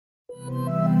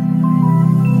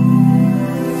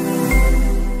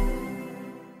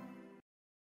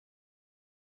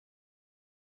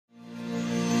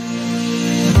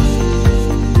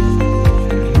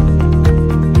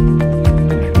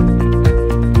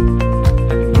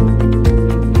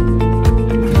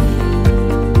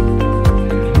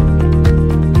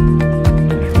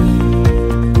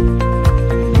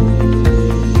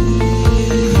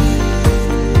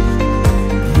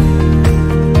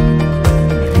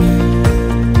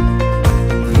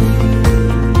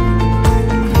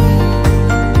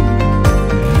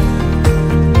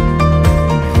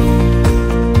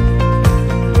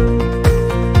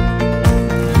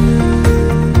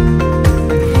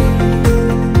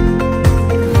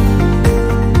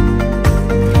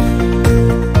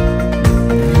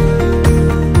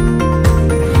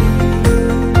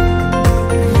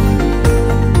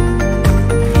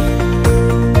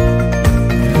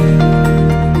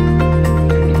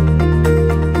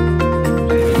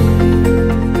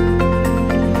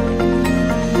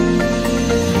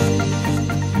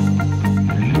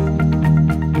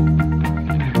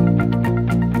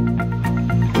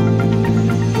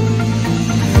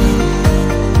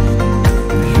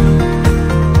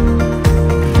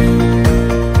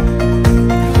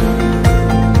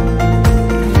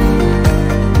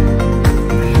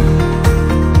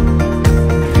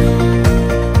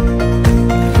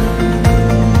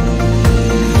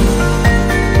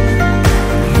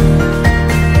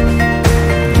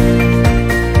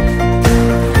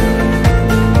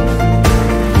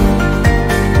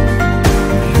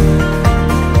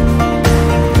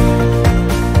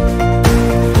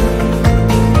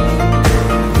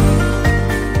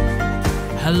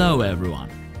Hello everyone.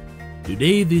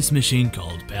 Today this machine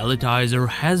called pelletizer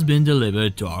has been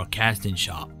delivered to our casting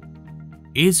shop.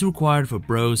 It's required for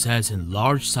processing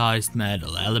large-sized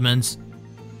metal elements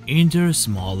into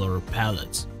smaller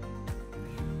pellets.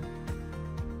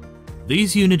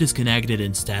 This unit is connected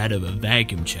instead of a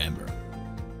vacuum chamber.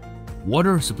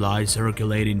 Water supply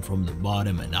circulating from the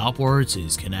bottom and upwards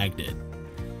is connected.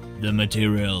 The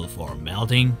material for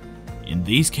melting, in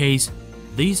this case,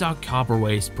 these are copper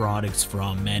waste products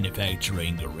from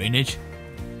manufacturing Gorynych,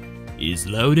 is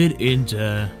loaded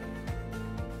into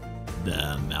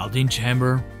the melting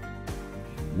chamber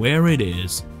where it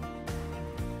is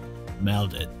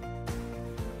melted.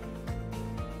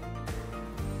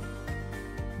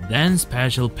 Then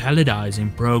special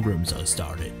pelletizing programs are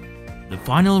started. The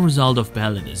final result of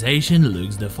pelletization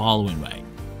looks the following way.